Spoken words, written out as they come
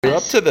We're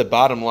up to the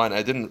bottom line.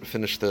 I didn't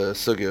finish the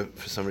sugya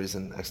for some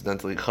reason,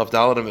 accidentally. Chav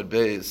Daladim at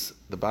Beis.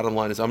 The bottom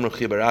line is Amru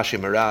Chi Barashi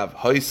Marav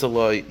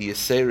Hoisaloi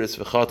Yeseris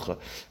V'Chadcha.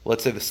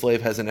 Let's say the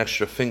slave has an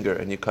extra finger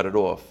and you cut it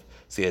off.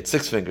 So he had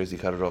 6 fingers, you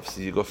cut it off, so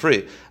you go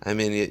free. I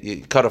mean,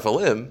 you cut off a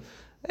limb.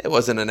 It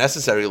wasn't a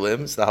necessary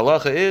limb. So the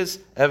halacha is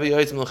Evi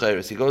Yoitz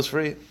Melcheres. He goes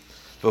free.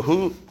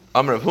 V'hu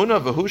Amr Rav Huna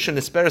V'hu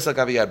Shenisperes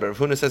L'Gaviyad. But Rav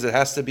Huna says it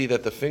has to be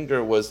that the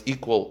finger was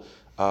equal.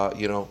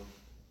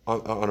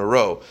 On a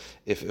row.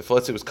 If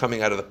let's say it was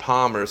coming out of the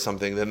palm or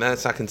something, then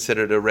that's not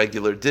considered a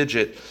regular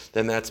digit,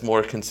 then that's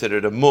more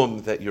considered a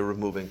mum that you're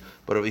removing.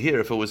 But over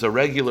here, if it was a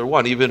regular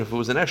one, even if it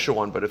was an extra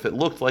one, but if it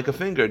looked like a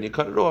finger and you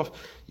cut it off,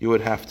 you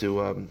would have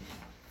to,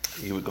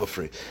 you would go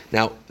free.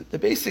 Now,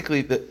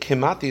 basically,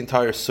 came out the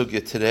entire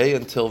sugya today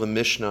until the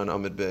Mishnah on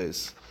Amid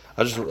Beis.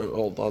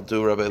 I'll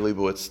do Rabbi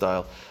Leibowitz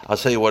style. I'll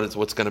tell you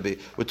what's going to be.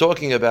 We're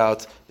talking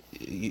about,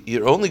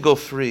 you only go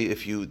free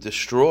if you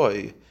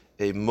destroy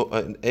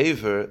an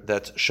aver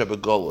that's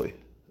shebegoloi,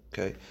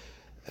 okay,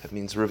 that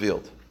means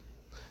revealed.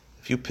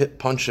 If you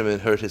punch him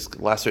and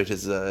lacerate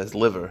his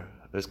liver or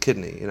his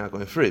kidney, you're not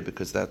going free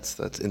because that's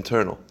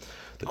internal.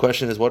 The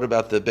question is, what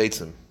about the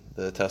beitzim,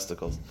 the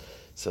testicles?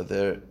 So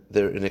they're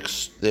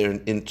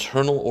an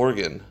internal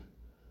organ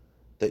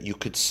that you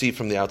could see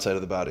from the outside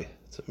of the body.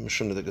 It's a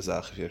mishum de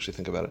gazach if you actually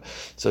think about it.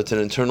 So it's an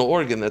internal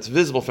organ that's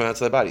visible from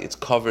outside the body. It's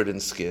covered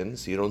in skin,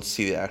 so you don't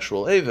see the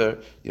actual aver,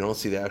 you don't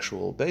see the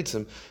actual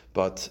beitzim,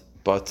 but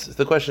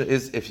the question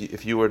is,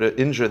 if you were to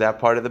injure that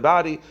part of the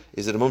body,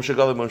 is it a mum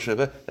shegal or mum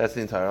shebe? That's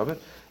the entire of it.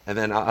 And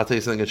then I'll tell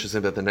you something interesting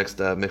about the next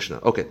Mishnah.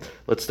 Okay,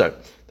 let's start.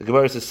 The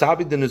Gemara says,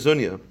 Sabi de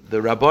Nizunya, the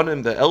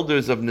Rabbanim, the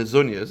elders of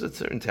Nizunya,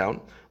 it's in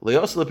town,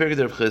 Leos lepirged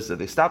Rav Chizda,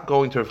 they stopped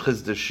going to Rav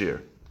Chizda's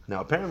shir.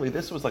 Now, apparently,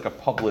 this was like a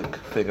public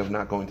thing of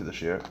not going to the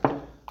shir.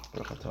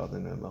 Now,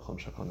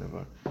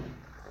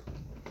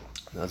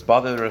 it's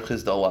bothered Rav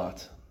Chizda a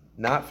lot.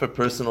 Not for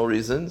personal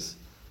reasons.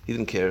 He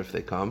didn't care if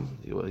they come.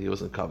 He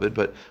wasn't covered.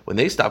 But when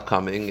they stopped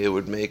coming, it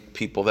would make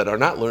people that are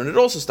not learned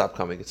also stop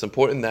coming. It's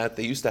important that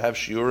they used to have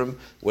shiurim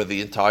where the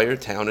entire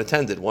town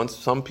attended. Once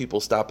some people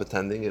stopped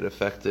attending, it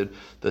affected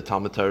the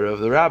Talmud Torah of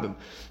the Rabbim.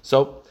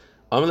 So,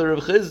 Rav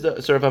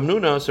Chizda said to Rav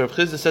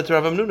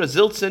Hamnuna,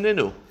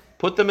 Ziltzeninu,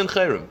 put them in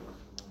Cherem.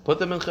 Put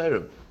them in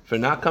Cherem. For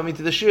not coming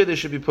to the shir, they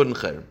should be put in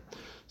Cherem.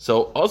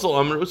 So also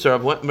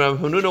Rav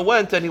Hamnuna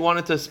went and he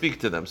wanted to speak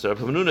to them. So Rav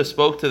Hamnuna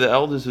spoke to the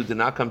elders who did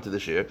not come to the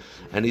shir,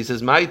 and he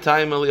says, "My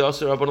time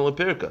Eliyasser Rabban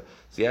Lepirka."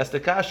 So he asked the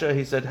kasha.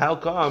 He said, "How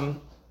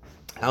come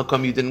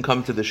you didn't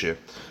come to the shir?"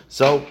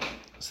 So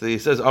he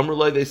says,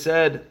 "Amrullah." They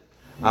said,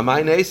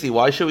 "Amai Nasi,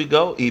 why should we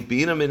go?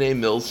 Ibina minei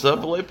milsa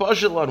v'loy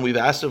pashalan." We've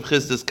asked Rav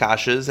Chizda's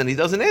kashas, and he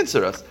doesn't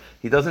answer us.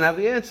 He doesn't have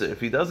the answer.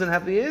 If he doesn't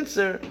have the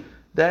answer,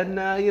 then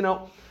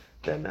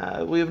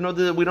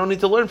we don't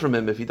need to learn from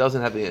him if he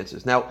doesn't have the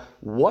answers. Now,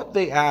 what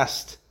they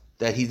asked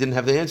that he didn't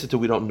have the answer to,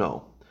 we don't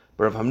know.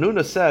 But Rav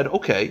Hamnuna said,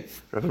 okay.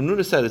 Rav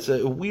Hamnuna said it's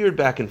a weird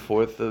back and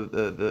forth.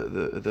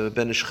 The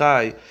Ben Ish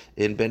Chai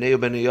in Benei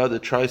Ben Yada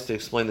tries to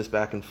explain this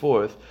back and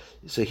forth.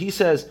 So he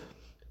says,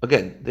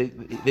 again,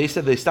 they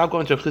said they stopped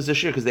going to Rav Chizda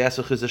shir because they asked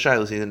Rav Chizda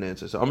Shailas, he didn't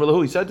answer. So Amar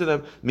Lahu, he said to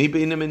them, you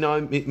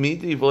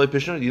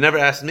never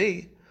asked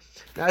me.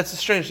 Now, it's a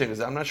strange thing because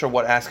I'm not sure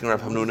what asking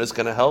Rav Hamnuna is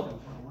going to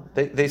help.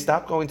 They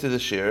stopped going to the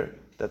shir.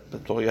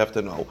 That's all you have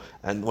to know.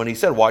 And when he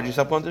said, "Why did you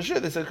stop going to the shir?"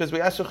 They said, "Because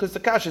we asked Rav Chizda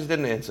kashas, he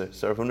didn't answer."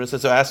 So Rav Hamnuna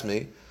said, "So ask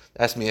me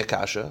a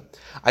kasha."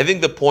 I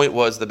think the point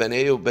was the Ben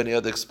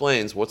Yod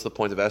explains what's the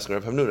point of asking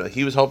Rav Hamnuna.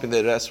 He was hoping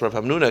that ask Rav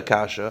Hamnuna a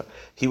kasha,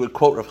 he would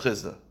quote Rav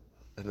Chizda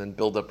and then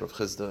build up Rav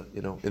Chizda,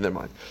 in their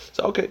mind.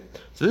 So okay,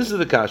 so this is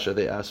the kasha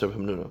they asked Rav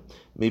Hamnuna.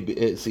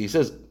 Maybe so he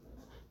says,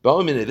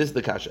 "Ba'amine, this is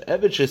the kasha.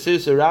 Evet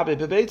shesis Rabbi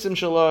bebeitzim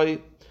shalai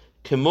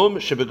kemum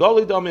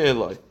shebegoli dami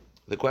eloi."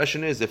 The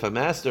question is, if a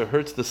master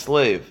hurts the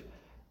slave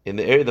in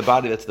the area of the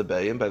body that's the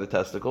bayim, by the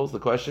testicles, the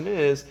question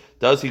is,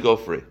 does he go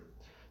free?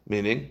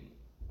 Meaning,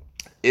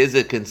 is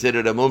it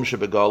considered a mum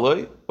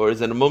shebegoloi, or is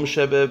it a mum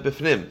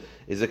shebefnim?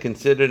 Is it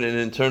considered an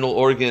internal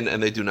organ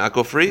and they do not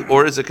go free,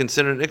 or is it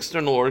considered an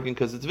external organ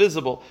because it's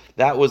visible?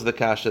 That was the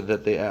kasha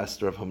that they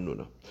asked Rav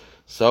Hamnuna.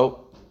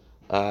 So,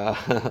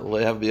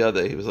 Lehav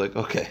Biyadeh, he was like,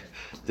 okay,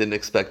 didn't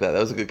expect that. That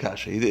was a good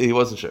kasha. He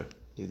wasn't sure.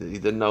 He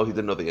didn't know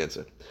the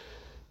answer.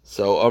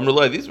 So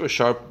Amrullah, these were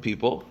sharp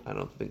people. I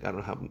don't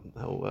know how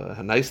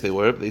nice they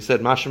were. But they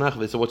said, "Mashemach."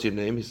 They said, "What's your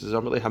name?" He says,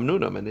 "Amrullah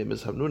Hamnuna. My name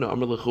is Hamnuna."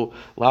 Amrullah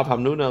Lav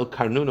Hamnuna El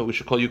Karnuna. We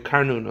should call you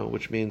Karnuna,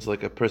 which means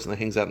like a person that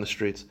hangs out in the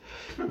streets.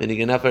 And you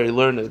can never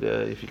learn it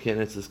if you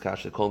can't answer this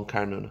kasha. They call him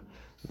Karnuna.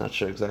 I'm not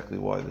sure exactly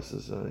why this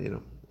is.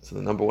 It's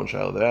the number one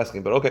child they're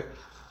asking, but okay.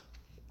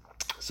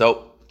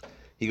 So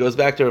he goes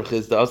back to Rav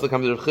Chizda. Also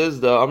comes to Rav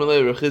Chizda.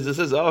 Amrullah Rav Chizda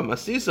says, "Oh,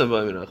 Masisa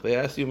B'Aminach." They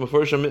asked you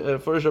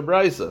Mefursha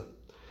Brisa.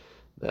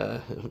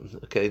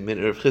 Okay,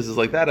 Rav Chizda is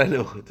like that. I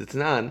know it's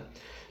not.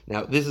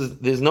 Now,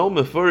 there's no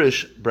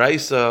mefurish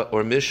brisa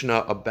or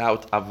mishnah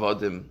about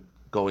avodim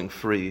going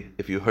free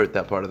if you hurt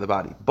that part of the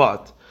body,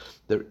 but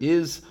there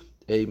is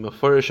a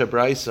mefurish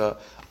brisa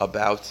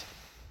about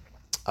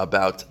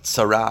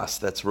saras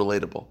that's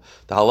relatable.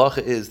 The halacha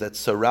is that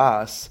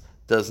saras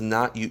does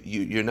not,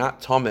 you're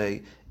not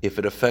tomei if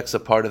it affects a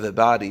part of the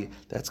body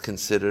that's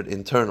considered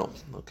internal.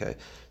 Okay,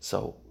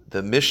 so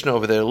the Mishnah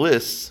over there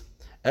lists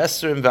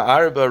Esrim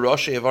va'arba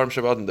roshei avarim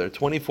shabadim. There are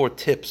 24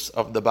 tips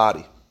of the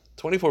body,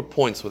 24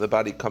 points where the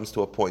body comes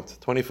to a point.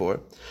 24.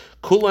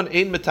 Kulan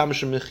ein metam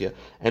shemichya,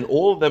 and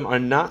all of them are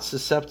not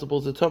susceptible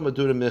to tama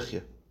due to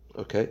michya.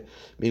 Okay,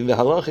 meaning the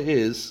halacha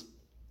is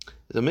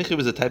the michya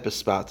is a type of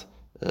spot.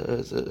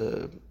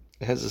 It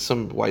has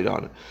some white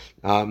on it.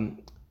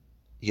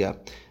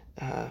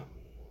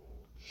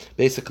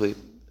 Basically,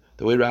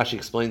 the way Rashi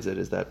explains it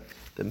is that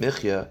the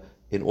michya,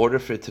 in order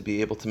for it to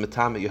be able to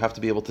metame, you have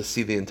to be able to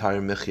see the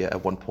entire michya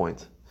at one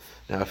point.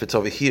 Now, if it's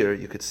over here,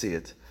 you could see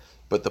it,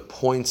 but the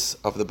points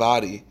of the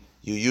body,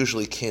 you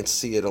usually can't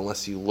see it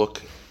unless you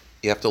look.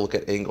 You have to look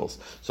at angles.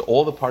 So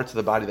all the parts of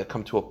the body that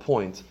come to a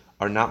point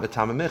are not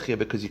metame michya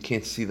because you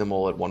can't see them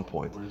all at one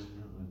point.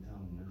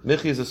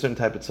 Michya is a certain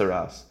type of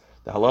tsaras.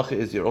 The halacha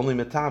is you're only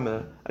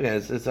metame. Again,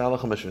 it's a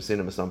halacha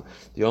mishmasinim.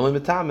 You're only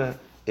metame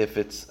if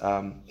it's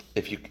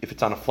if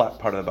it's on a flat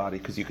part of the body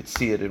because you could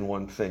see it in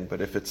one thing.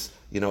 But if it's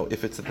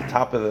at the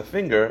top of the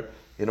finger,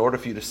 in order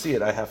for you to see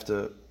it, I have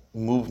to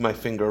move my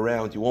finger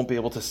around. You won't be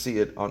able to see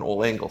it on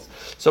all angles.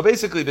 So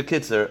basically, the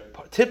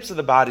tips of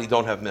the body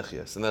don't have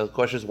michyas, and the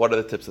question is, what are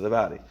the tips of the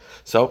body?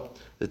 So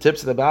the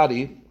tips of the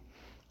body,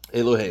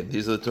 Elohim.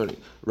 These are the 20.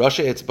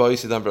 Rasha etzboi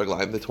sidam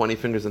v'raglayim, the 20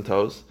 fingers and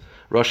toes.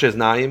 Rasha is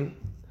naim,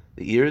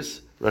 the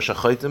ears. Rasha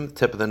chaytim,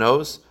 tip of the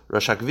nose.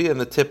 Rasha gvi, and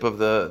the tip of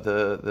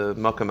the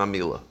makam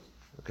amila.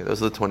 Okay,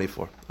 those are the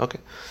 24. Okay,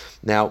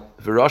 now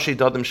v'rashi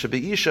dadim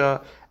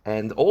shebeisha,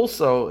 and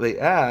also they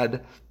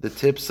add the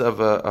tips of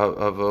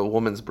a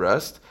woman's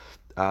breast.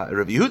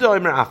 Rabbi Yehuda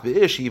Omer af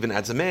b'ish, he even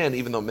adds a man,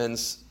 even though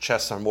men's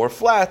chests are more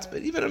flat,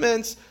 but even a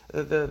man's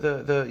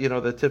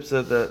the tips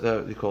of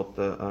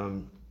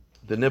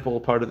the nipple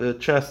part of the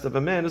chest of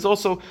a man is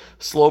also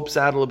slopes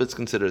out a little bit. It's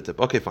considered a tip.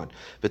 Okay, fine.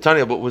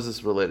 Vitania, what was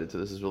this related to?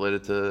 This is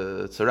related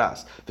to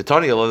tzaras.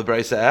 Vitania, the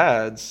Brisa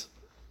adds,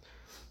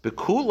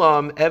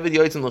 Bekulam eved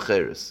yotzin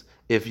l'cheres.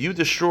 If you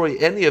destroy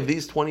any of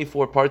these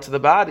 24 parts of the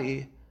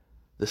body,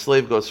 the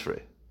slave goes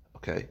free.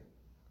 Okay,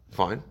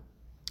 fine.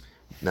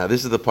 Now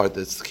this is the part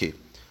that's key.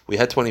 We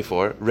had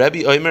 24.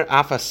 Rabbi Omer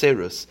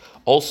afaserus,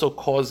 also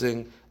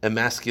causing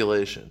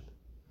emasculation.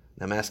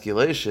 Now,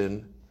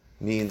 emasculation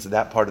means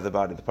that part of the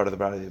body, the part of the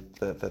body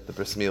that the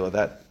bris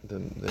milah,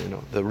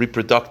 the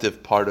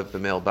reproductive part of the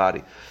male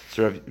body.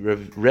 So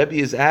Rabbi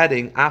is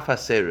adding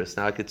afaserus.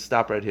 Now I could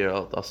stop right here.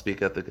 I'll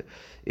speak at the.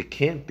 It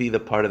can't be the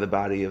part of the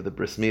body of the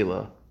bris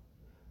milah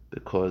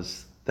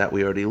because that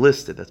we already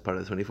listed. That's part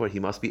of the 24. He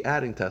must be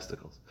adding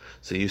testicles.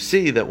 So you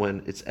see that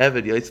when it's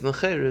eved yotzin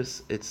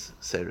l'cheres, it's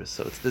seris.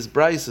 So this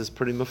brayso is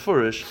pretty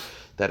mafurish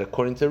that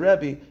according to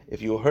Rabbi,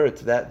 if you hurt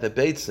that the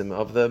beitzim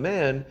of the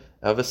man,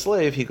 of a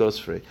slave, he goes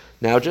free.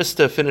 Now, just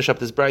to finish up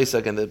this brayso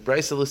again, the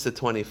brayso listed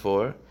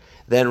 24.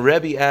 Then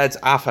Rabbi adds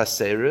afa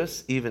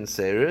seris, even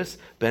seris.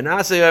 Ben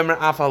Azai omer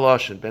afa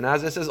lashon. Ben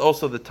Azai says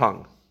also the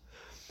tongue.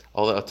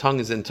 Although a tongue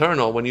is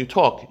internal, when you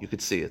talk, you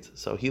could see it.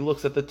 So he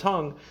looks at the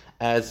tongue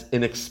as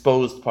an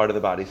exposed part of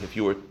the body. So if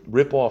you were to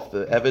rip off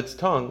the Eved's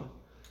tongue,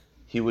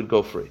 he would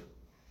go free.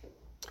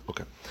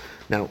 Okay.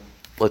 Now,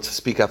 let's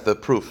speak out the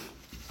proof.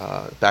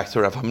 Back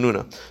to Rav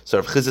Hamnuna. So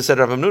Rav Chizah said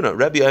Rav Hamnuna,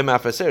 Rabbi Omer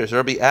afa seris.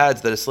 Rabbi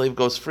adds that a slave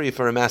goes free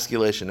for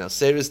emasculation. Now,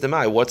 seris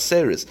demai, what's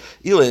seris?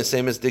 Ilan,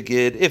 same as the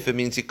gid, if it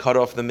means you cut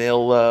off the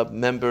male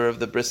member of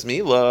the bris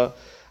milah,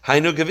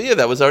 Hainu Gavia,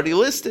 that was already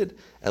listed.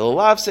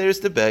 Elalav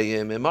seris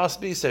debayim, it must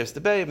be seris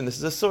debayim, and this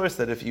is a source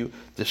that if you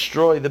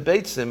destroy the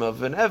beitzim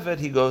of an Eved,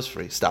 he goes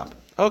free. Stop.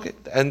 Okay,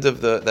 the end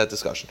of that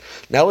discussion.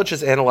 Now let's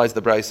just analyze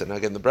the brayso. Now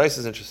again, the brayso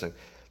is interesting.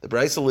 The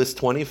brayso lists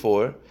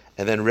 24,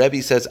 and then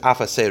Rebbe says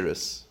afa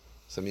seris.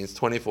 So it means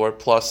 24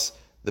 plus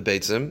the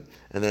beitzim,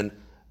 and then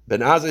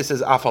Ben Azai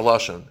says afa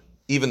lashon,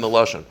 even the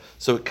lashon.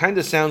 So it kind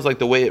of sounds like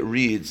the way it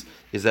reads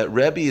is that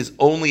Rebbe is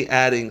only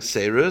adding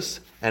seris,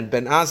 and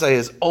Ben Azai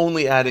is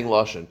only adding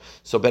lashon.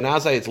 So Ben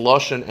Azai it's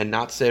lashon and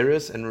not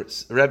seris, and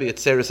Rebbe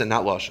it's seris and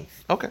not lashon.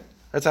 Okay,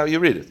 that's how you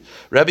read it.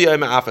 Rebbe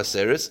Omer afa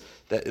seris.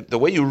 The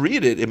way you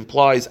read it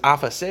implies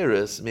afa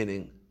seris,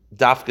 meaning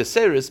dafka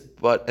seris,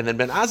 and then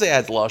Ben Azai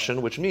adds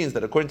lashon, which means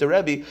that according to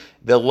Rebbe,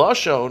 the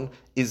lashon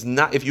is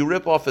not. If you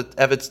rip off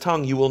Evet's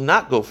tongue, you will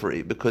not go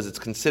free because it's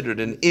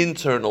considered an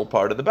internal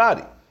part of the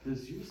body.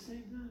 Does you say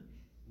that?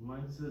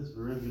 Mine says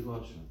Rebbe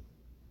lashon.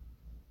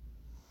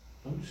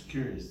 I'm just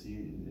curious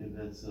if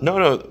that's...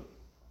 No.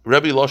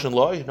 Rebbe Lashon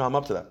Loi? No, I'm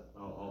up to that.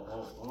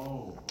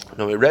 Oh.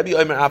 No, Rebbe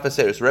Omer afa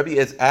seris. Rebbe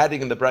is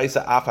adding in the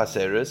brayso afa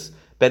seris.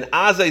 Ben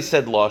Azai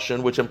said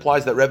Lashon, which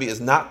implies that Rebbe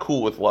is not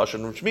cool with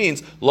Lashon, which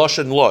means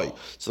Lashon Loi.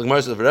 So the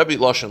Gemara says, Rebbe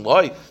Lashon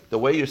Loi, the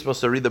way you're supposed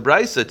to read the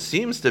brayso, it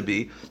seems to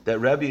be that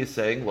Rebbe is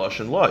saying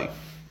Lashon Loi.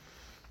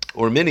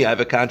 Or mini, I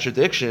have a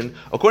contradiction.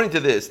 According to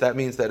this, that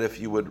means that if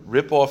you would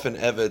rip off an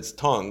Eved's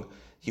tongue,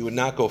 he would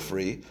not go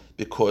free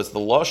because the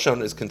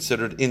lashon is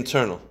considered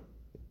internal.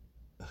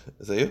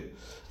 Is that you?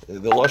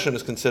 The lashon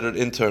is considered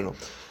internal.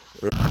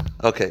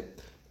 Okay.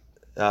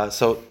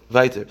 So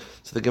weiter.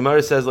 So the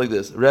Gemara says like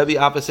this: Rebbe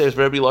apaseres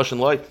Rebbe lashon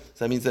loy.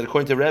 So that means that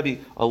according to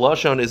Rebbe, a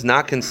lashon is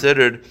not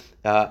considered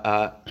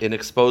an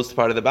exposed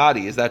part of the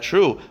body. Is that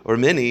true? Or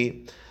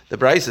mini? The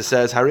Brisa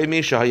says Hare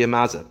Misha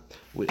Hayamaza.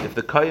 If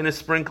the Kayan is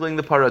sprinkling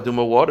the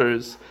paraduma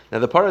waters, now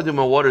the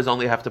paraduma waters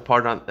only have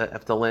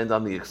to land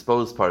on the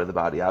exposed part of the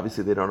body.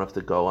 Obviously, they don't have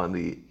to go on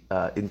the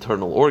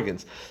internal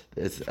organs.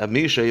 It's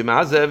Amisha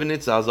Yamazev and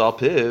Itzazal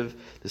Piv.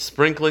 The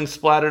sprinkling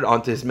splattered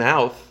onto his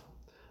mouth.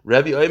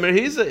 Rabbi Omer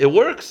Hiza, it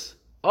works.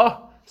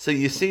 Oh, so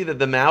you see that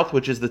the mouth,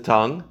 which is the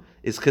tongue,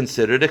 is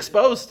considered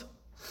exposed.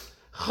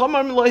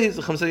 Chamar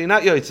Milah you're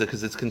not yoitza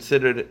because it's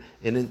considered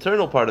an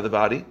internal part of the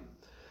body.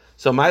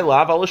 So my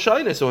lav al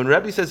shayna. So when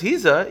Rabbi says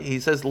hiza, he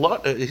says al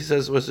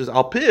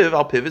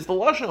piv is the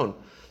lashon.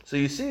 So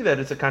you see that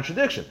it's a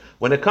contradiction.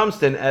 When it comes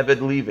to an eved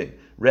leaving,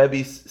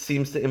 Rabbi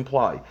seems to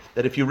imply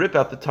that if you rip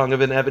out the tongue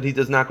of an eved, he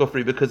does not go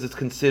free because it's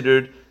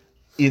considered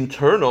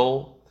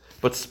internal.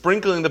 But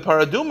sprinkling the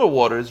paraduma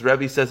waters,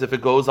 Rabbi says if it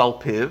goes al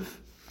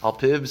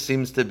piv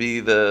seems to be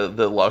the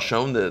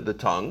lashon, the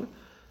tongue,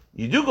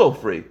 you do go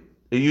free.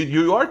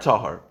 You are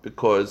tahar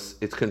because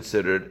it's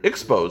considered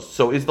exposed.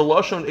 So is the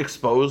lashon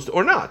exposed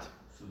or not?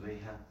 So they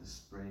have to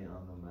spray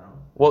on the mouth?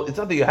 Well, it's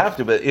not that you have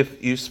to, but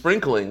if you're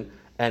sprinkling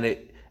and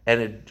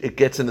it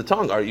gets in the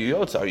tongue, are you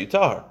yotza? Are you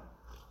tahar?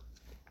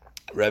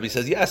 Rabbi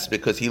says yes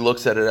because he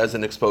looks at it as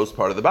an exposed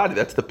part of the body.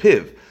 That's the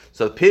piv.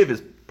 So the piv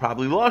is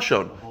probably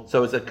lashon.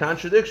 So it's a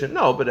contradiction.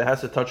 No, but it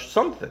has to touch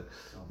something.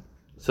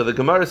 So the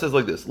Gemara says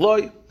like this: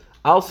 Loi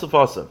al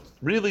safasa.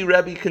 Really,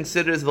 Rabbi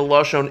considers the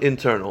lashon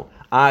internal.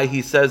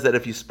 He says that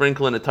if you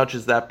sprinkle and it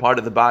touches that part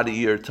of the body,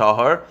 you're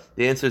tahar.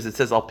 The answer is it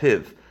says al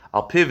piv.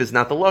 Al piv is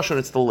not the lashon;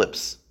 it's the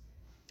lips.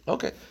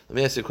 Okay, let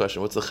me ask you a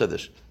question. What's the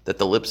chiddush? That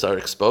the lips are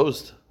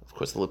exposed? Of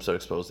course, the lips are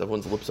exposed.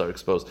 Everyone's lips are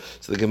exposed.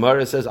 So the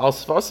Gemara says al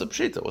sfasa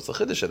pshita. What's the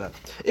chiddush of that?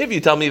 If you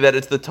tell me that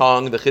it's the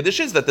tongue, the chiddush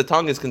is that the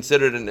tongue is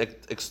considered an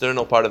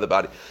external part of the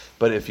body.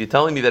 But if you're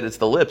telling me that it's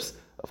the lips,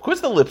 of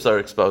course the lips are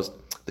exposed.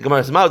 The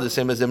Gemara says the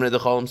same as imre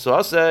dechalim. So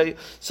I'll say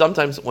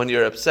sometimes when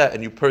you're upset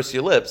and you purse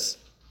your lips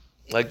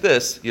like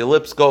this, your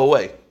lips go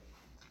away.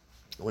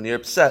 When you're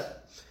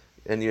upset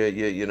and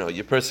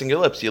you're pursing your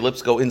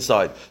lips go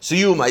inside. So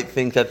you might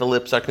think that the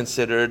lips are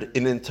considered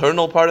an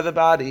internal part of the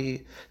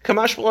body.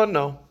 Kamash B'lan,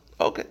 no.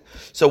 Okay.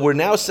 So we're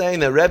now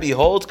saying that Rebbe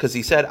holds, because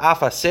he said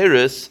afa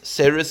seris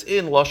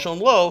in lashon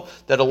lo,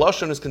 that a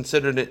lashon is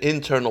considered an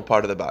internal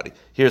part of the body.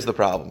 Here's the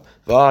problem.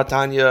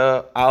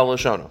 V'atanya al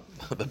lashona.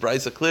 The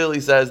Brisa clearly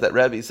says that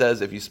Rebbe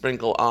says if you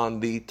sprinkle on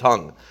the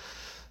tongue.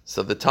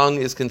 So the tongue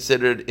is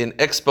considered an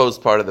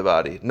exposed part of the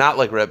body, not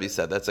like Rebbe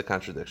said. That's a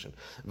contradiction.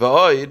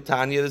 V'oid,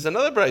 Tanya, there's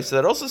another Brisa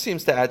that also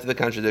seems to add to the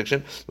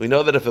contradiction. We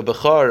know that if a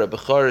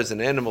bechar is an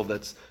animal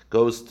it's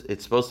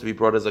supposed to be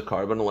brought as a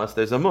carbon unless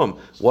there's a mum.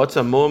 What's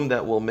a mum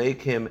that will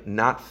make him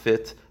not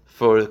fit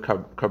for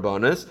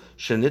carbonas?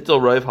 Shenitel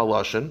roiv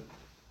halashin.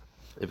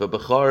 If a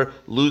bechar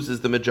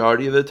loses the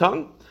majority of the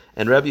tongue,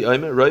 and Rabbi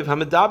Omer roiv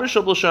hamadaber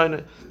shel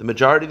b'lashon, the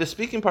majority, the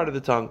speaking part of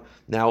the tongue.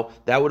 Now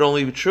that would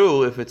only be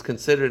true if it's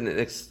considered an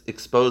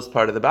exposed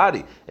part of the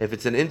body. If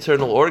it's an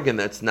internal organ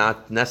that's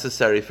not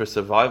necessary for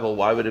survival,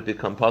 why would it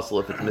become puzzle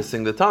if it's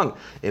missing the tongue?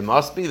 It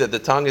must be that the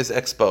tongue is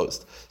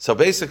exposed. So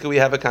basically, we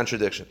have a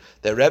contradiction.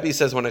 That Rabbi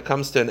says when it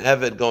comes to an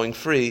eved going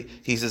free,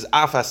 he says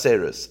afa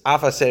seris.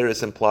 Afa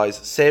seris implies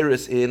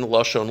seris in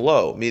lashon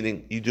lo,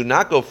 meaning you do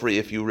not go free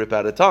if you rip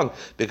out a tongue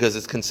because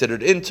it's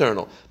considered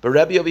internal. But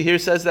Rabbi over here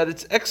says that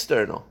it's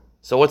external.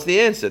 So what's the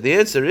answer? The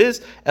answer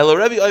is Ela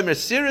Rabbi Omer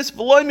Siris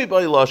v'loy mi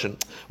b'ay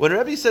lashon. When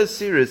Rabbi says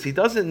Siris, he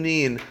doesn't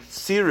mean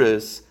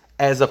Siris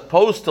as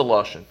opposed to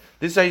lashon.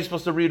 This is how you're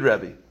supposed to read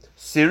Rabbi.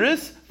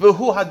 Siris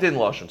v'hu hadin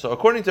lashon. So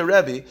according to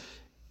Rabbi,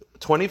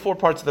 24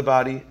 parts of the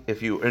body,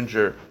 if you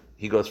injure,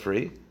 he goes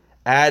free.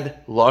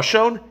 Add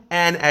lashon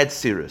and add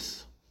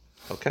Siris.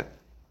 Okay.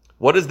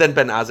 What does then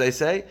Ben Azai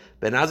say?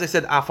 Ben Azai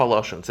said afa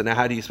lashon. So now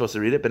how are you supposed to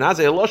read it? Ben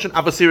Azai lashon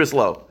afa Siris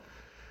lo.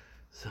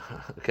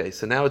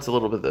 So now it's a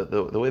little bit,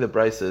 the way the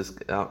Brisa is,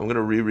 I'm going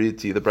to reread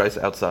to you the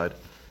Brisa outside.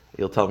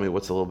 You'll tell me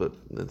what's a little bit,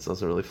 it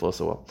doesn't really flow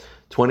so well.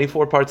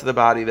 24 parts of the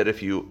body that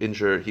if you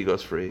injure, he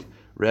goes free.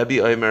 Rabbi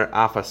Omer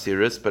afa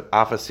Siris, but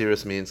afa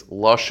Siris means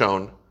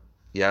lashon,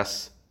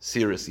 yes,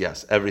 Siris,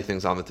 yes,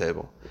 everything's on the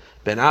table.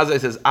 Ben Azai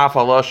says afa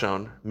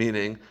lashon,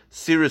 meaning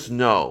Siris,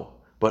 no,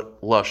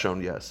 but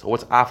lashon, yes.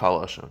 What's afa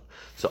lashon?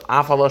 So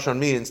afa lashon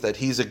means that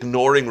he's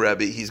ignoring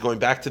Rebbe. He's going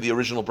back to the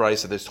original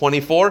Brisa. There's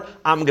 24.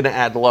 I'm going to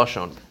add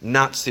lashon,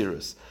 not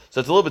Siris. So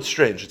it's a little bit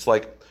strange. It's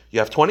like you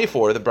have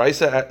 24. The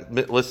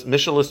Brisa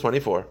Mishnah lists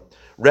 24.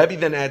 Rebbe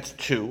then adds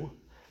 2.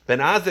 Ben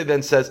Azai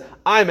then says,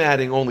 I'm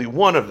adding only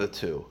one of the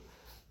 2.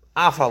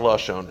 Afa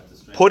lashon.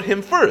 Put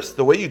him first.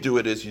 The way you do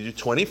it is you do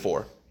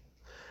 24.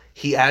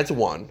 He adds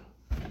 1.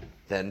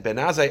 Then Ben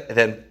Azai.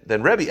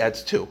 Then Rebbe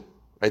adds 2.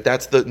 Right,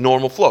 that's the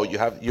normal flow. You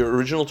have your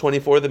original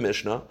 24 of the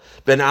Mishnah.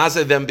 Ben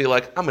Azai then be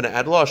like, I'm going to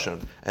add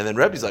lashon, and then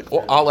Rebbe's like,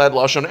 oh, I'll add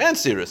lashon and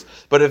Siris.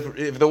 But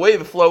if the way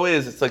the flow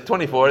is, it's like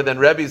 24. Then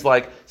Rebbe's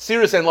like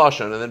Siris and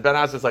lashon, and then Ben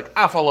Azai's like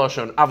afa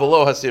lashon,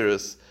 avalo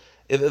hasiris.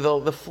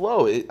 The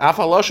flow,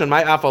 afa lashon,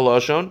 my afa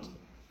lashon.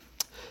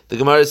 The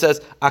Gemara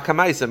says,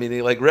 Akamaisa,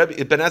 meaning like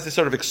Rebbe, Ben Azai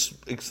sort of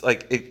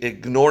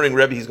ignoring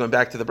Rebbe, he's going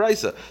back to the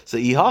Brisa. So,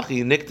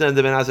 Ihachi, Nikta and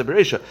the Ben Azai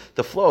Beresha.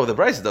 The flow of the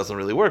Brisa doesn't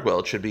really work well.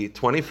 It should be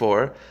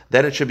 24,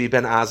 then it should be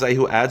Ben Azai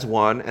who adds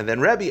 1, and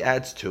then Rebbe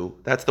adds 2.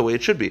 That's the way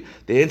it should be.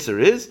 The answer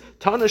is,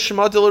 Tana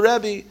Shemadil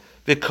Rebbe,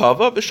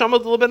 Vikava,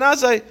 Vishamadil Ben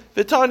Azai,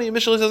 Vitani,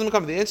 Mishal doesn't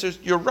come. The answer is,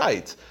 you're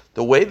right.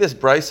 The way this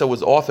Brisa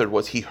was authored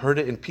was he heard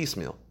it in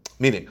piecemeal.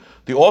 Meaning,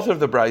 the author of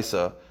the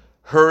Brisa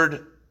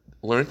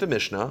learned the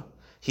Mishnah,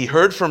 he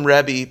heard from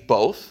Rebbe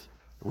both,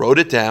 wrote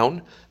it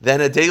down, then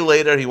a day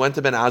later he went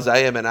to Ben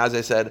Azai, and Ben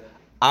Azai said,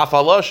 Af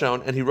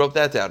Alashon, and he wrote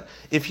that down.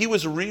 If he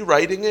was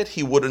rewriting it,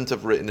 he wouldn't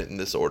have written it in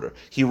this order.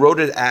 He wrote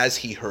it as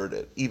he heard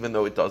it, even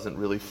though it doesn't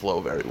really flow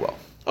very well.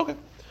 Okay,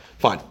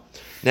 fine.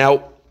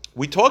 Now,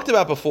 we talked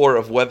about before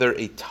of whether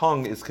a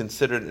tongue is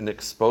considered an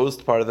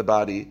exposed part of the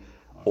body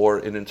or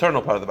an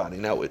internal part of the body.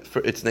 Now, it's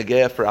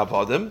negeah for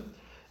avodim.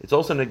 It's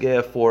also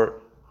negeah for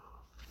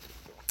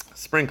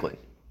sprinkling,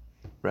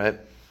 right?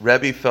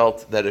 Rebbe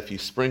felt that if you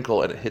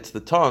sprinkle and it hits the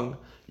tongue,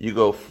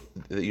 you're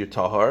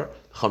tahar.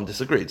 Chum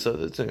disagreed. So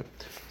the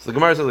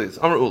Gemara says this: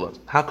 Amar Ula,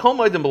 Hakol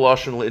Maidim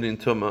B'Lashon Le'inin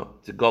Tuma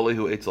to Gali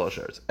Hu Eitzel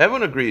Sheretz.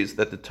 Everyone agrees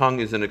that the tongue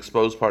is an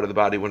exposed part of the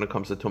body when it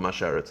comes to Tuma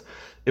Sheretz.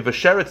 If a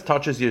Sheretz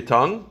touches your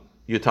tongue,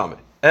 you're Tameh.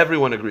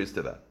 Everyone agrees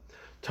to that.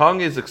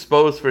 Tongue is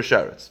exposed for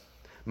Sheretz.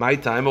 My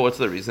time, what's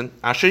the reason?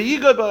 Asher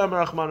Yigaba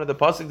Amar Rachmana. The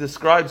pasuk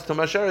describes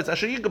Tuma Sheretz.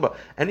 Asher Yigaba,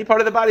 any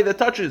part of the body that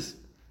touches.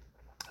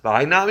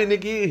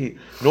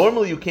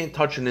 Normally you can't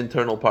touch an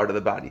internal part of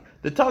the body.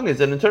 The tongue is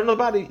an internal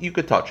body you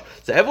could touch.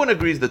 So everyone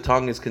agrees the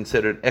tongue is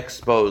considered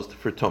exposed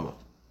for tumah.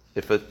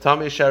 If a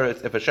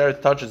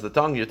sheretz touches the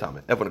tongue, you're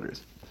tameh. Everyone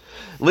agrees.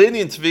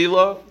 Leini and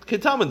tvila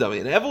kitamadami,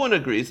 and everyone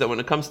agrees that when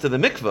it comes to the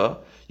mikvah,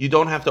 you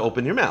don't have to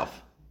open your mouth.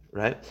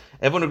 Right?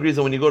 Everyone agrees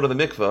that when you go to the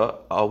mikvah,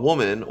 a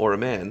woman or a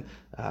man,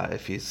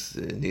 if he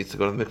needs to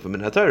go to the mikvah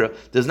min haTorah,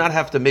 does not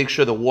have to make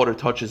sure the water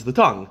touches the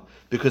tongue,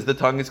 because the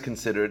tongue is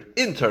considered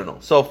internal.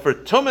 So for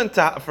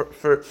tumah,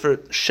 for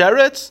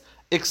sheretz,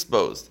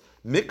 exposed.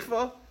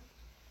 Mikvah,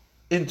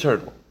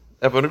 internal.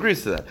 Everyone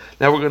agrees to that.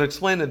 Now we're going to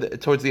explain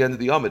it towards the end of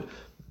the Amid.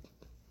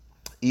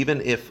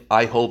 Even if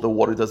I hold the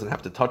water doesn't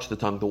have to touch the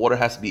tongue, the water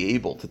has to be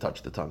able to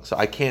touch the tongue. So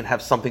I can't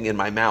have something in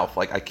my mouth,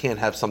 like I can't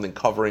have something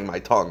covering my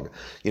tongue.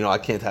 I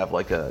can't have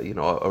like a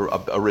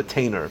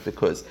retainer,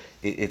 because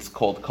it's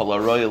called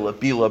kalaroya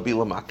labila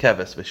bila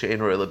makeves v'she'en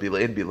roya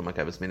labila in bila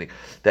makeves, meaning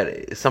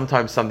that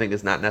sometimes something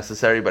is not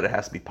necessary, but it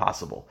has to be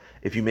possible.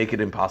 If you make it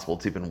impossible,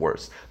 it's even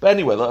worse. But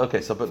anyway,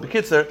 okay. So, but the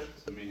kids there.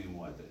 So meaning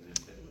what?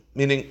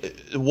 Meaning,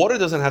 water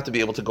doesn't have to be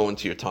able to go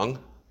into your tongue.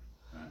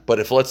 But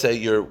if, let's say,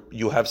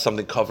 you have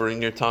something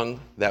covering your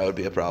tongue, that would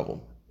be a problem.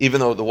 Even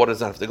though the water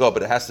doesn't have to go,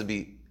 but it has to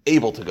be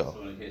able to go.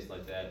 So in a case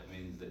like that, it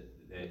means that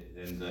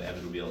then the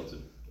evidence will be able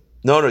to...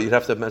 No, you'd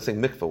have to have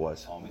saying mikvah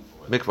was. Oh,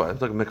 mikvah. I'm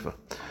talking mikvah.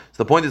 So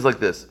the point is like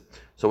this.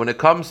 So when it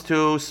comes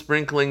to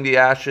sprinkling the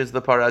ashes,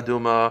 the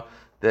paraduma,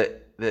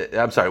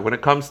 when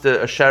it comes to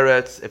a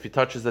sheretz, if it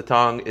touches the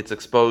tongue, it's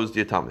exposed,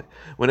 you're tameh.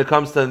 When it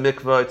comes to the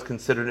mikvah, it's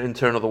considered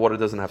internal, the water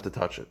doesn't have to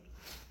touch it.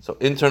 So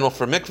internal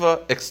for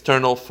mikvah,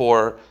 external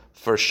for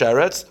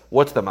sheretz.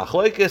 What's the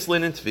machlokes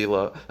linin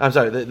tvila? I'm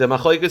sorry. The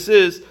machlokes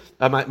is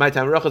my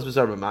time rachas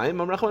b'sar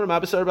b'mayim. I'm rachman ma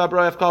b'sar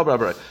b'abrayv kal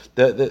b'abrayv.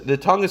 The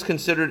tongue is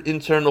considered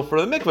internal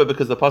for the mikvah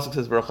because the pasuk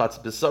says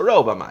v'rachatz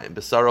b'saro b'mayim.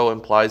 B'saro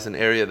implies an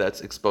area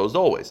that's exposed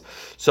always.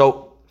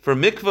 So for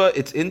mikvah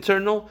it's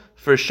internal.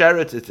 For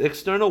sheretz it's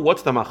external.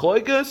 What's the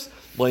machlokes?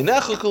 The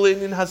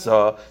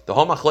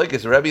whole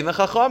machlokes Rabbi and the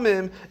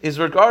Chachamim is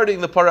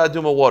regarding the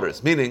paraduma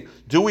waters. Meaning,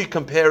 do we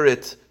compare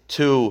it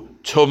to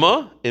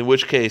Tuma, in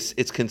which case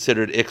it's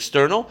considered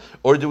external,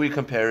 or do we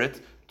compare it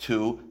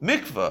to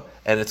Mikvah,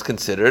 and it's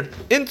considered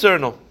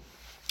internal?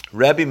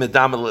 Rabbi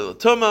medami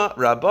le'tuma,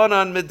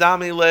 Rabbanan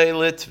medami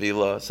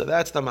le'tvila. So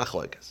that's the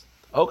machlokes.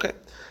 Okay.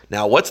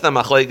 Now, what's the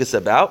machlokes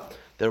about?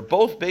 They're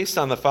both based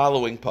on the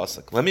following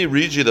pasuk. Let me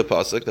read you the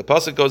pasuk. The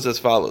pasuk goes as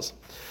follows.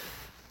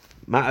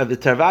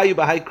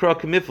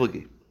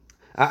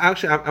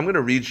 Actually, I'm going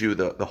to read you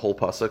the whole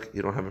pasuk.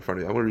 You don't have it in front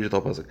of you. I'm going to read you the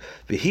whole pasuk.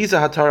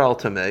 V'hiza hatar al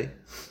tamei.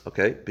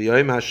 Okay.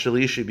 B'yom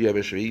hashalishi b'yom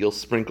hashvi. You'll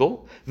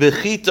sprinkle.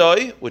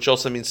 V'chitoi, which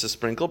also means to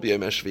sprinkle. B'yom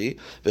hashvi.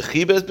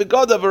 V'chibes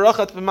b'goda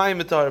v'rachat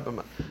b'mayim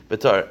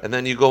b'tar. And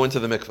then you go into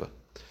the mikveh.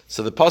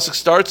 So the pasuk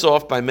starts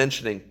off by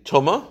mentioning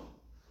tuma.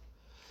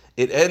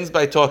 It ends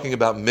by talking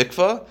about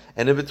mikveh,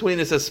 and in between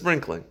it says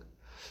sprinkling.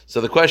 So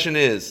the question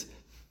is,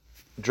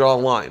 draw a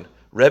line.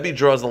 Rebbe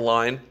draws a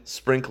line,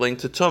 sprinkling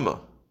to tuma.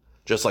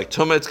 Just like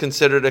Tumah it's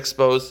considered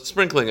exposed,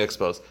 sprinkling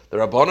exposed. The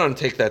Rabbanon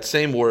take that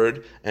same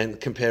word and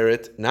compare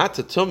it not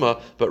to Tumah,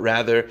 but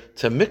rather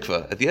to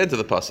Mikvah at the end of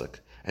the Pasuk.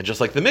 And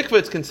just like the Mikvah,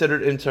 it's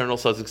considered internal,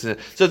 so it's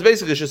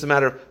basically just a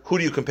matter of who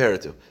do you compare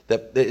it to.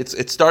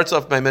 It starts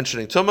off by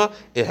mentioning Tumah,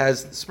 it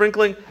has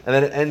sprinkling, and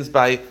then it ends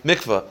by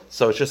Mikvah,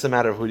 so it's just a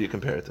matter of who do you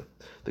compare it to.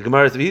 The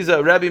Gemara is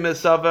V'hiza Rabbi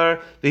Mesavar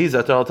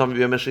V'hiza Tal Tam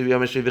B'Yameshi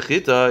B'Yameshi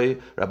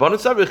V'Chitay Rabbanon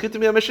Savar V'Chitim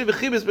B'Yameshi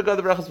V'Chibis B'Gad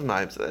V'Rachas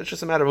B'Mayim. So it's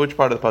just a matter of which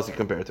part of the pasuk you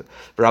compare it to.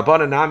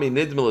 Rabbanon Nami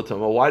Nidmil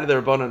Tuma. Why do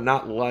the Rabbanon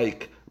not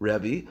like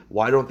Rabbi,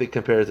 why don't they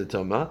compare it to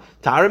Tumah?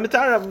 Tara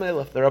mitara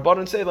melech. The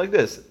Rabbanan say like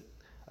this.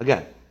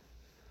 Again,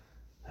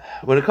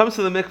 when it comes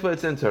to the mikveh,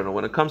 it's internal.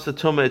 When it comes to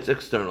Tumah, it's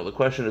external. The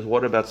question is,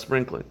 what about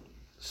sprinkling?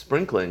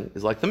 Sprinkling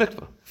is like the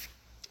mikveh.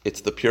 It's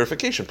the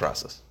purification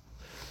process,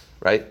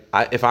 right?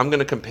 If I'm going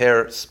to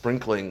compare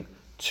sprinkling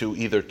to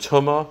either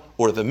Tumah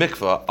or the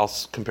mikveh, I'll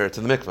compare it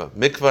to the mikveh.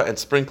 Mikveh and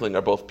sprinkling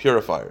are both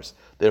purifiers.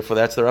 Therefore,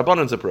 that's the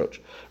Rabbanan's approach.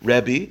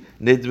 Rebbe,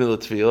 nidmi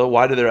l'tefillah.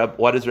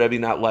 Why does Rebbe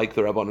not like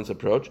the Rabbanan's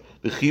approach?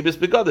 V'chibis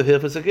begadav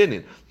hilchos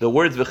hakidushin. The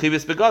words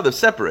v'chibis begadav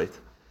separate.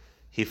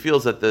 He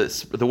feels that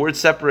the words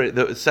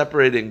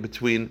separating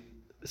between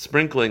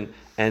sprinkling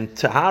and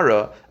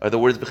tahara are the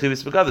words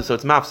v'chibis begadav, so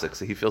it's mafsik.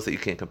 So he feels that you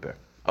can't compare.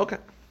 Okay.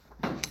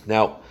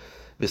 Now,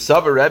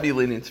 v'sava Rebbe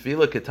leaning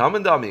tefillah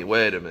ketamandami.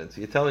 Wait a minute.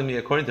 You're telling me,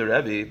 according to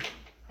Rebbe,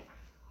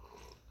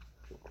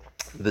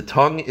 the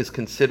tongue is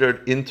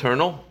considered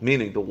internal,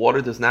 meaning the water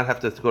does not have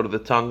to go to the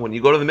tongue. When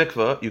you go to the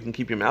mikveh, you can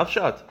keep your mouth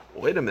shut.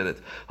 Wait a minute.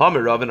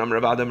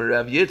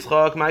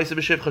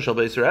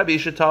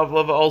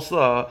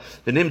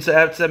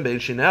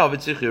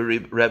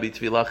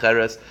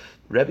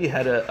 Rebbe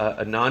had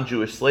a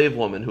non-Jewish slave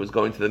woman who was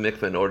going to the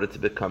mikveh in order to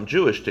become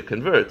Jewish, to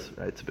convert,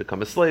 right, to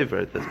become a slave,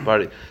 right? That's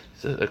part of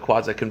a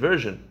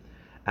quasi-conversion.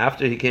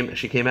 After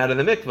she came out of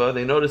the mikveh,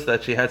 they noticed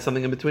that she had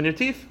something in between her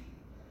teeth.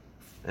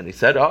 And he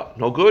said, oh,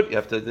 no good,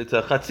 it's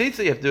a chatzitza,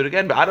 you have to do it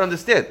again. But I don't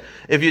understand.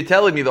 If you're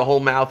telling me the whole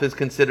mouth is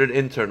considered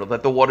internal,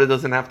 that the water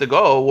doesn't have to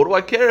go, what do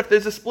I care if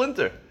there's a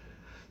splinter?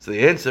 So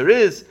the answer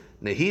is,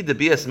 this is what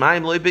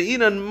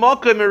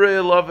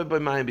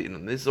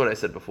I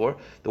said before.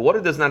 The water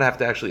does not have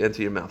to actually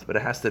enter your mouth, but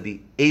it has to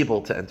be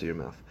able to enter your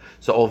mouth.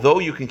 So although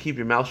you can keep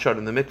your mouth shut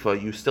in the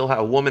mikveh, you still have,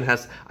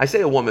 I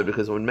say a woman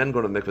because when men go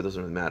to the mikveh, it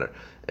doesn't really matter.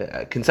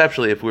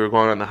 Conceptually, if we were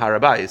going on the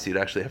Harabais, you'd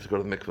actually have to go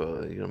to the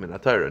mikveh,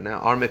 minatayra. Now,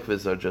 our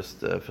mikvehs are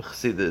just for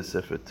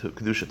chassidus, for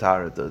Kiddushin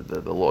Torah,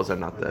 the laws are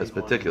not as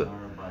particular.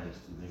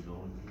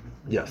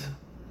 Yes.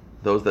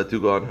 Those that do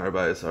go on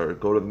Harabais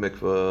go to the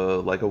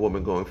mikveh like a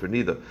woman going for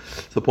nida.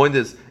 So the point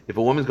is, if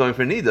a woman's going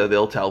for nida,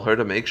 they'll tell her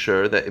to make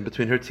sure that in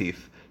between her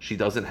teeth, she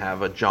doesn't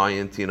have a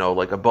giant,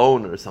 like a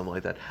bone or something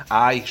like that.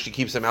 She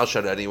keeps her mouth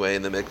shut anyway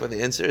in the mikveh.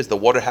 The answer is the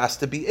water has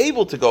to be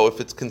able to go if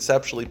it's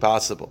conceptually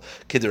possible.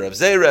 Kidder Rav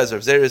Zera, as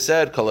Rav Zera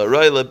said, Kol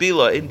haroy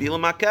bila in bila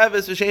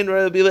makaves v'shein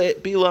roy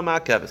bila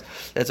makaves.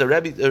 That's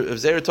Rav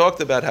Zera talked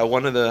about how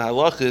one of the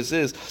halachas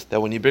is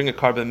that when you bring a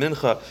carbon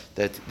mincha,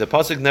 that the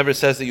pasuk never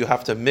says that you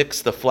have to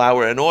mix the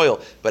flour and oil,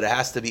 but it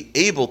has to be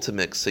able to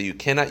mix. So you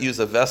cannot use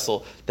a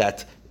vessel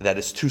that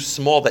is too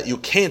small that you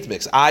can't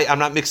mix. I'm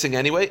not mixing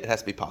anyway. It has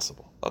to be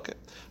possible. Okay,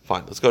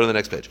 fine. Let's go to the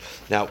next page.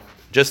 Now,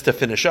 just to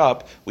finish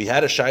up, we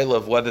had a shaila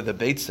of whether the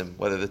beitzim,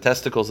 whether the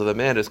testicles of the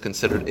man is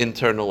considered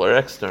internal or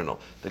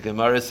external. The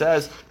Gemara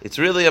says it's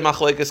really a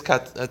machlekes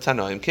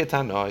tanoim,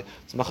 ketanoi.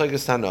 It's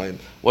machlekes tanoim.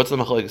 What's the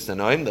machlekes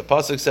tanoim? The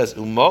pasuk says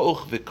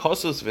umauch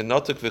v'kosus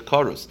v'notuk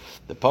v'korus.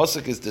 The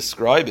pasuk is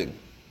describing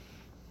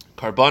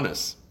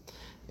karbonis,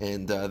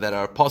 and that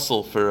are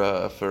apostle for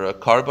a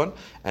carbon,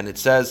 and it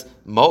says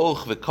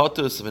mo'uch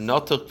v'kotus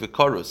v'notuk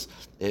v'korus.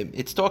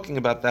 It's talking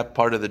about that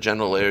part of the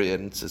general area,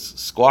 and it says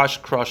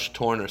squashed, crushed,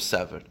 torn, or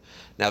severed.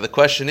 Now the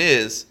question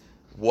is,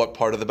 what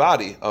part of the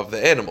body of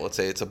the animal? Let's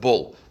say it's a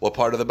bull. What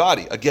part of the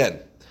body?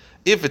 Again,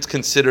 if it's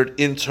considered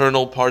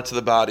internal parts of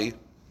the body,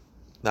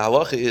 the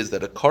halacha is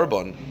that a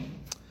carbon.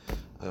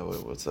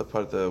 What's that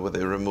part where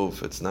they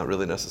remove? It's not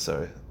really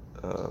necessary.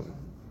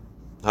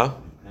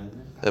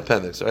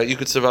 Appendix, right? You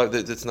could survive.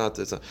 It's not.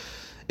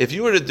 If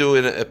you were to do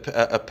an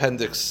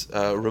appendix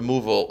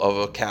removal of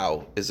a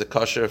cow, is it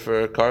kosher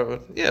for a carbon?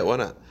 Yeah, why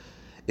not?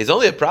 It's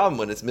only a problem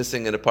when it's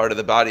missing in a part of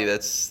the body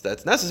that's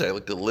necessary,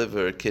 like the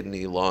liver,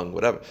 kidney, lung,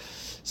 whatever.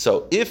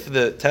 So if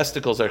the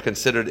testicles are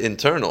considered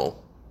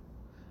internal,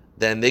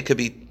 then they could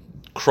be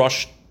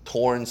crushed,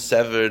 torn,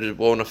 severed. It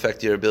won't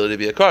affect your ability to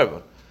be a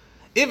carbon.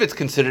 If it's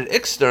considered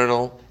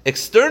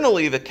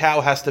externally the cow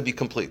has to be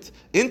complete.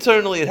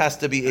 Internally, it has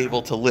to be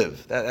able to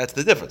live. That's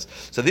the difference.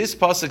 So this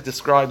pasuk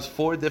describes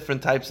 4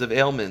 different types of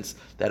ailments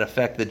that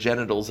affect the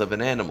genitals of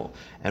an animal.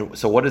 And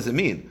so what does it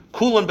mean?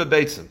 Kulan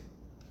bebeitzim.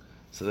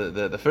 So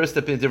the first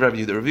opinion of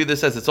Rabbi, the review this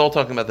says it's all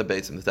talking about the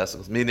beitzim, the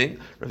testicles. Meaning,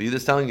 Rabbi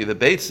is telling you the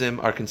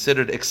beitzim are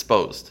considered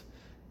exposed,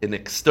 an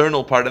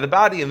external part of the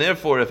body, and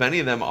therefore, if any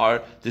of them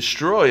are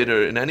destroyed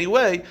or in any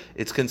way,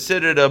 it's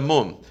considered a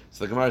mum.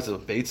 So the Gemara says,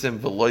 "Beitzim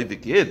v'loy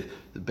begid."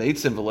 The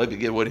beitzim v'loy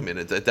begid. What do you mean?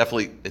 It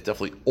definitely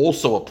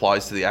also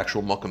applies to the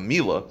actual makam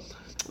mila.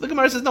 The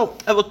Gemara says, "No,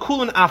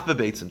 elakulan af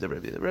beitzim."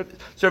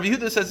 So Rabbi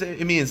Yehuda says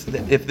it means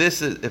that if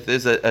there's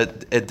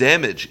a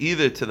damage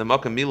either to the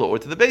makam mila or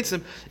to the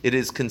beitzim, it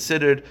is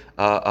considered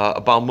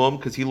a balmum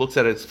because he looks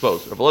at it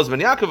exposed. Rabbi Elazar ben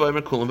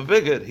Yaakov, kulan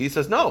bebegid. He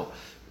says no.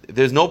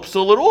 There's no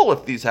psul at all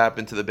if these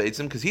happen to the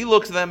beitzim because he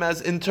looks at them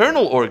as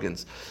internal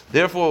organs.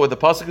 Therefore, what the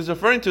pasuk is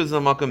referring to is the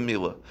makam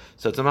mila.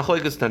 So it's a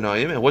machlekes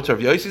tanoim. And what's Rav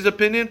Yossi's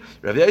opinion?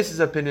 Rav Yossi's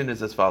opinion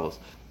is as follows.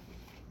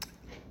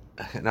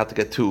 Not to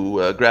get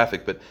too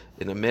graphic, but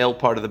in a male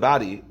part of the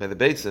body, by the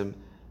beitzim,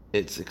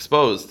 it's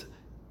exposed.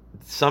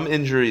 Some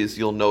injuries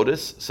you'll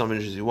notice, some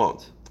injuries you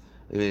won't.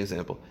 Give me an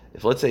example.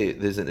 If let's say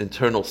there's an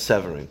internal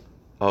severing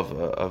of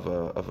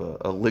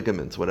a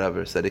ligament,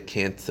 whatever, so that it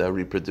can't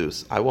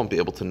reproduce, I won't be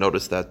able to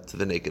notice that to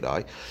the naked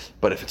eye.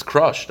 But if it's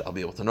crushed, I'll be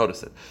able to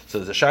notice it. So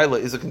there's a shaila: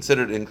 is it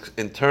considered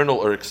internal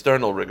or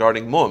external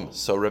regarding mum?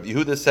 So Rav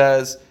Yehuda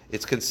says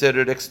it's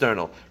considered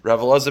external. Rav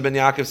Elazar ben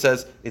Yaakov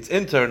says it's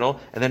internal,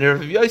 and then Rav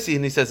Yossi,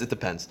 and he says it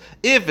depends.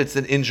 If it's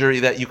an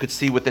injury that you could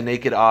see with the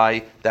naked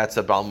eye, that's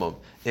a bal mum.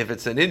 If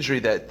it's an injury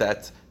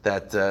that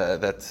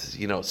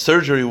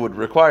surgery would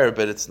require,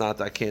 but it's not.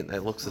 I can't.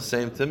 It looks the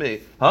same to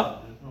me, huh?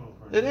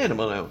 An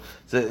animal now.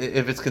 So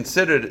if it's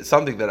considered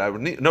something that I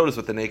would notice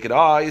with the naked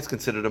eye, it's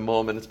considered a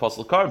mum and it's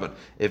possible carbon.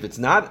 If it's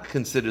not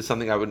considered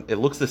something it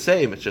looks the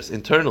same, it's just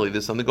internally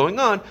there's something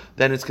going on,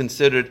 then it's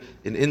considered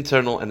an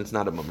internal and it's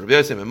not a mum. No, the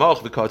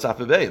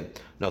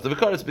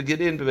vikar is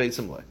beginning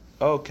bevesim.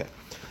 Okay.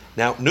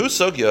 Now, new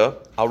sugya,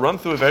 I'll run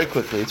through it very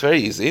quickly. It's very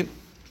easy.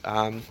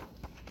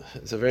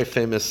 It's a very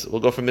famous, we'll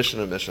go from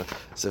Mishnah to Mishnah.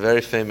 It's a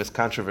very famous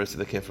controversy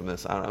that came from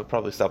this. I'll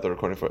probably stop the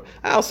recording for it.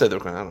 I'll say the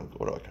recording. I don't know.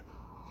 What do I care?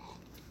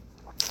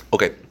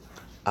 Okay,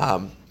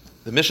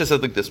 the Mishnah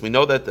says like this. We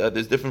know that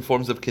there's different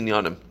forms of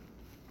kinyanim.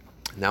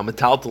 Now,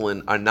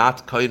 metaltalin are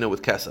not koina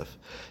with kesef.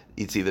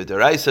 It's either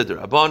deraisa,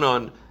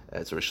 derabanan,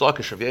 it's Rish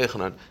Lakish, Rav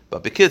Yechanan.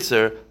 But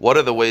bekitzer, what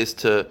are the ways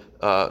to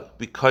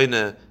be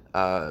koina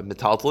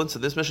metaltalin? So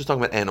this Mishnah is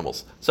talking about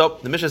animals. So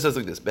the Mishnah says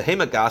like this.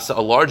 Behema gasa,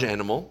 a large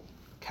animal,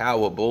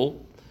 cow, a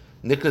bull,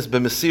 niknas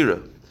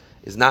b'mesira,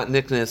 is not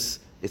niknas,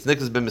 it's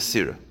niknas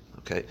b'mesira.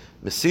 Okay,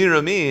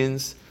 mesira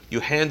means you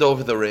hand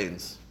over the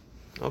reins.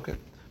 Okay.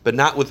 But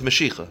not with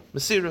Mashicha,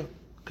 Masira,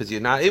 because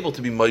you're not able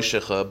to be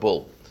Moishecha, a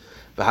bull.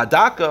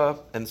 V'hadaka,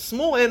 and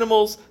small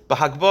animals,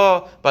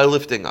 b'hagba, by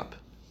lifting up.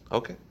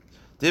 Okay.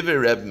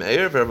 Divrei Reb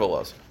Meir, Reb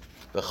Elazar.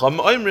 V'cham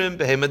oimrim,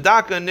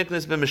 behemadaka,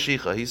 niknas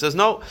b'Mashicha. He says,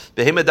 no,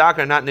 behemadaka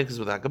are not niknas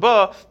with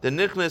hagba, they're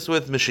niknas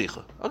with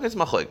Mashicha. Okay, it's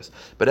machlekes.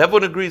 But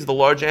everyone agrees the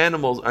large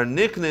animals are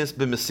niknas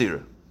b'Masira.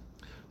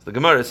 So the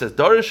Gemara says,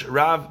 Darish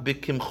Rav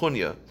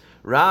b'Kimchunya.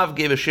 Rav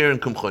gave a share in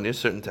Kimchunya, a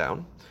certain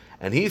town.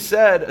 And he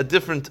said a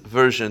different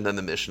version than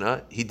the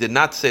Mishnah. He did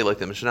not say like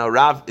the Mishnah. Now,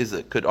 Rav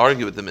could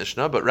argue with the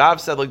Mishnah, but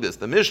Rav said like this.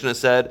 The Mishnah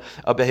said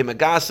a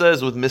behemagasa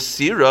is with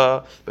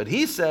Mesira, but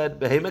he said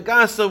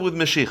behemagasa with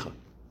Meshicha.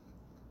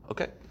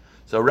 Okay,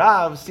 so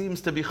Rav seems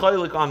to be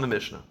chaylik on the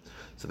Mishnah.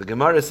 So the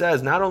Gemara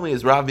says not only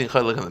is Rav being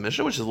chaylik on the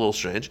Mishnah, which is a little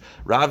strange,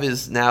 Rav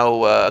is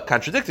now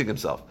contradicting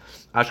himself.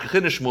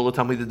 Ashkechin Shmuel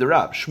Talmid de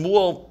Rav.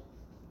 Shmuel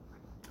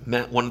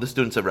met one of the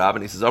students of Rav,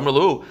 and he says,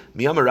 Amrlu,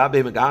 miyam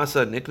Rabbi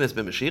Megasa Niknas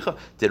b'Mashicha.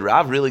 Did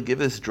Rav really give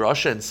this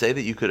drasha and say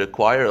that you could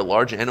acquire a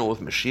large animal with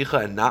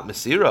Mashicha and not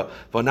Masira?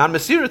 But not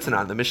Masira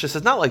Tanan. The Mishnah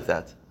says not like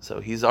that. So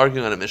he's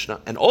arguing on a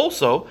Mishnah. And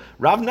also,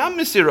 Rav not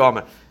Masira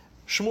Amar.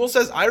 Shmuel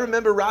says, I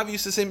remember Rav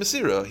used to say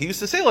Masira. He used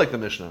to say like the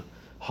Mishnah.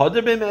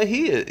 Hadar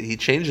b'Mehi. He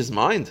changed his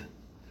mind.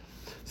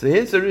 So the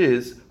answer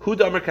is, Hu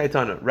Damar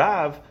Kaitana.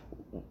 Rav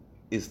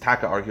is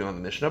Taka arguing on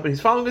the Mishnah, but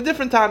he's following a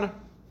different Tana.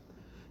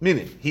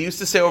 Meaning, he used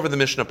to say over the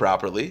Mishnah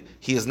properly.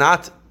 He is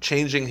not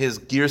changing his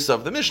gears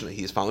of the Mishnah.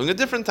 He is following a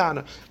different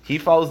Tana. He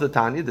follows the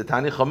Tanya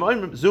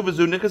Chamaim,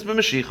 Zubazu Nikas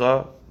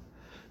b'Mashicha.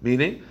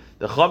 Meaning,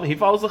 he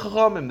follows the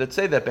Chachamim that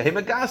say that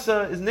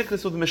Behemagasa is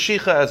Nikas with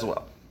Mashicha as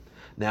well.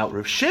 Now,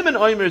 Rav Shimon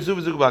Oimer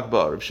Zubazu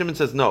Bakba. Rav Shimon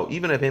says no,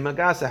 even a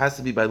Behemagasa has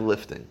to be by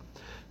lifting.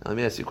 Now, let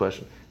me ask you a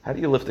question. How do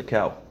you lift a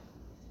cow?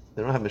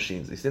 They don't have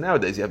machines. You see,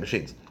 nowadays you have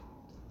machines.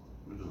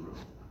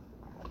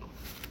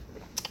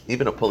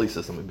 Even a pulley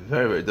system would be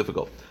very, very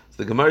difficult. So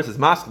the Gemara says,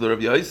 Maskler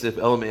of Yosef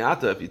El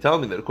Me'ata, if you tell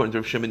me that according to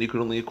Rav Shimon you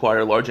could only acquire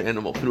a large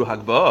animal through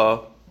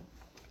Hagbah,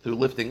 through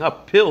lifting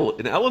up, pill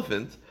an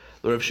elephant,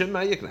 the Rav Shimon, how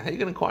are you going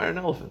to acquire an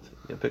elephant?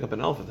 You pick up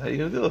an elephant, how are you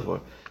going to do that for?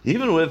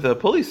 Even with a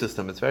pulley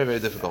system, it's very, very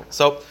difficult.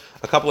 So,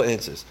 a couple of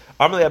answers.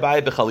 Amarle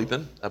Abai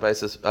b'chalipin. Abai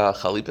says,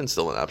 chalipin is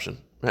still an option.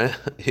 Right?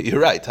 You're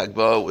right,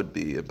 Hagbah would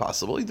be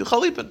impossible. You do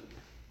chalipin.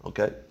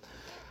 Okay.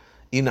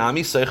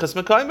 Inami seiches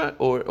mekaymer,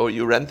 or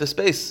you rent the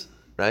space,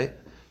 right?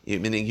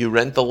 Meaning you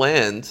rent the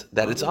land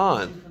that it's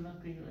on.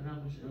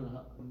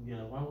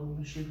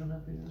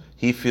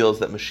 He feels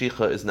that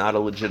Mashicha is not a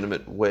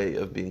legitimate way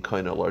of being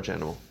kind of a large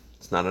animal.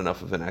 It's not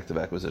enough of an active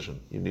acquisition.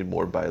 You need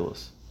more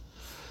bailus.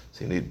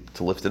 So you need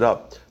to lift it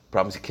up. The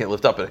problem is you can't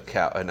lift up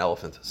an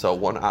elephant. So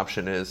one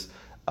option is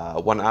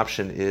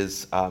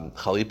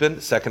chalipin.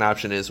 Second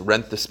option is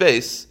rent the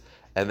space,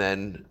 and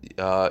then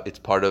it's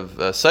part of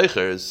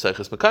Seicher's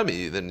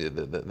Makami, then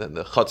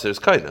the Chatzar is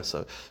Kaina.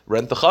 So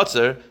rent the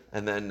Chatzar,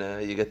 and then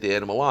you get the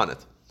animal on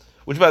it.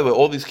 Which, by the way,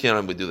 all these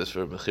Kiyanim, we do this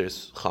for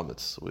Mechirs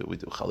Chametz. We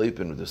do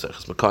Chalipin, we do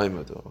Seicher's Makami,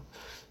 we do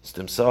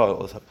Stimsa,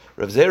 all this stuff.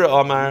 Rav Zera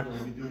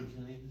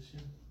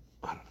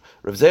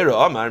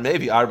Amar,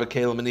 maybe Arba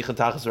Kelim Menichan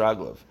Tachas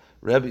Raglav.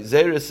 Rabbi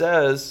Zera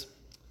says,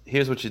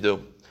 here's what you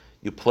do.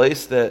 You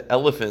place the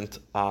elephant,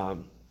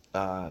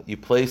 you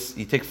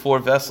take 4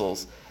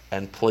 vessels,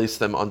 and place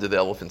them under the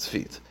elephant's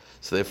feet.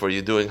 So therefore,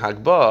 you're doing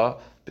hagbah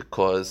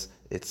because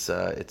it's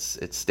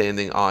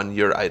standing on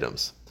your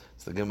items.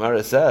 So the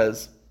Gemara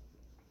says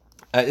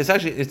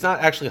it's not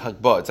actually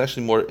hagbah. It's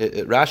actually more.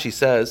 Rashi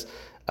says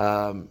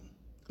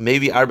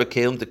maybe arba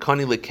kalim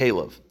dekani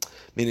lekelev.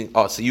 Meaning,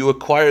 so you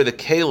acquire the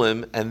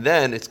kalim, and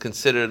then it's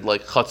considered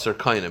like chatzar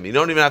kainim. You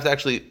don't even have to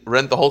actually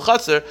rent the whole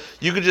chatzar.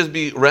 You could just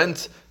be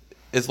rent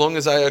as long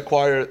as I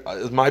acquire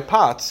my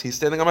pots. He's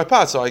standing on my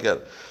pots, so I get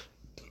it.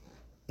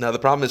 Now the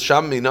problem is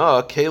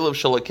shamina kelev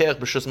shalakech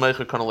b'shus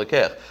meicher kana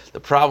lekech. The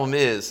problem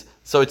is,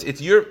 so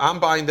it's your. I'm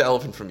buying the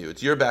elephant from you.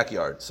 It's your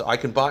backyard, so I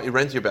can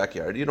rent your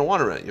backyard. You don't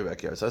want to rent your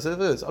backyard, so I said,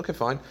 okay,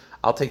 fine.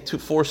 I'll take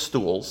 4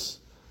 stools.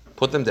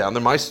 Put them down.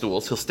 They're my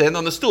stools. He'll stand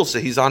on the stool, so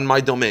he's on my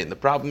domain. The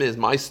problem is,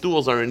 my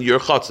stools are in your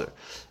chutzner.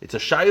 It's a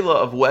shaila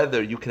of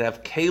whether you can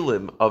have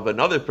kalim of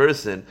another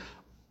person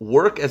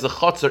work as a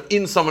chutzner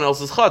in someone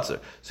else's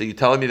chutzner. So you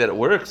telling me that it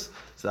works?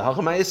 So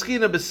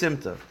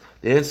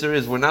the answer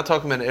is, we're not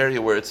talking about an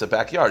area where it's a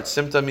backyard.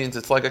 Simta means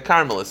it's like a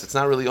carmelis. It's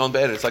not really owned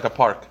by it. It's like a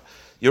park.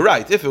 You're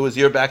right. If it was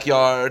your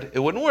backyard, it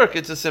wouldn't work.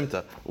 It's a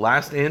simta.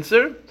 Last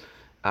answer.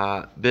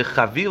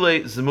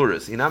 Bechavile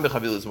zmuris. Inam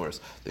bechavile zmuris.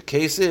 The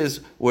case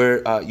is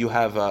where you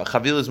have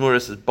chavile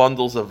zmuris is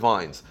bundles of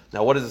vines.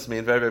 Now, what does this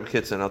mean? Very, very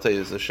kitzer. And I'll tell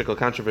you, it's a shikol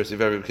controversy.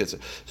 Very, very kitzer.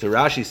 So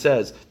Rashi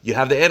says you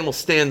have the animal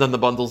stand on the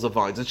bundles of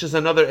vines. It's just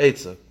another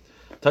eitzah.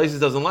 Taisus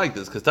doesn't like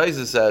this because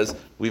Taisus says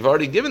we've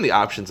already given the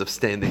options of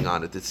standing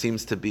on it. It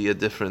seems to be a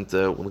different.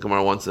 When the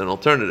Gemara wants an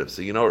alternative.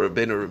 So you know what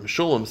Rabbeinu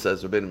Meshulam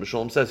says. Rabbeinu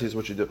Meshulam says, here's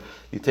what you do: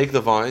 you take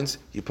the vines,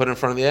 you put it in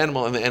front of the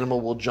animal, and the animal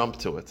will jump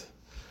to it.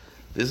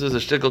 This was a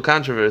shtickle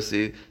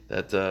controversy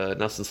that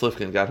Nelson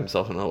Slifkin got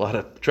himself in a lot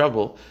of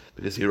trouble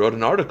because he wrote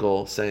an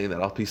article saying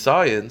that al pi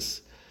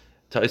science,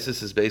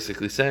 Taisus is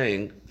basically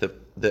saying that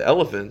the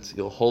elephant,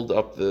 you'll hold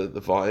up the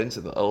vines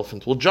and the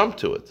elephant will jump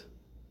to it.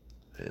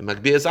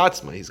 Magbias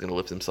atzma, he's going to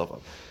lift himself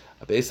up.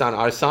 Based on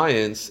our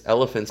science,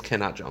 elephants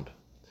cannot jump.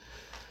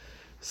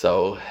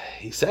 So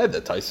he said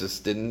that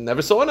Taisus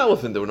never saw an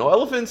elephant. There were no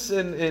elephants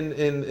in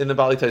the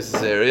Bali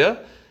Taisus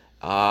area.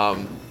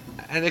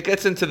 And it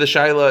gets into the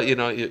shaila,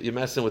 you're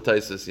messing with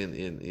Taisus,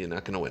 you're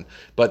not going to win.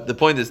 But the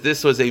point is,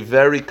 this was a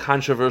very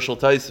controversial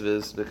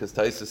Taisus because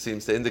Taisus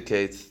seems to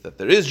indicate that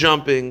there is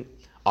jumping.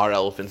 Our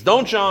elephants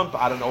don't jump.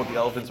 I don't know what the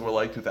elephants were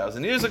like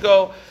 2,000 years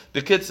ago.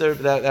 The kids,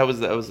 that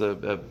was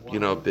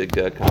a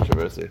big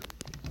controversy.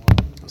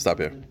 I'll stop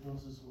here.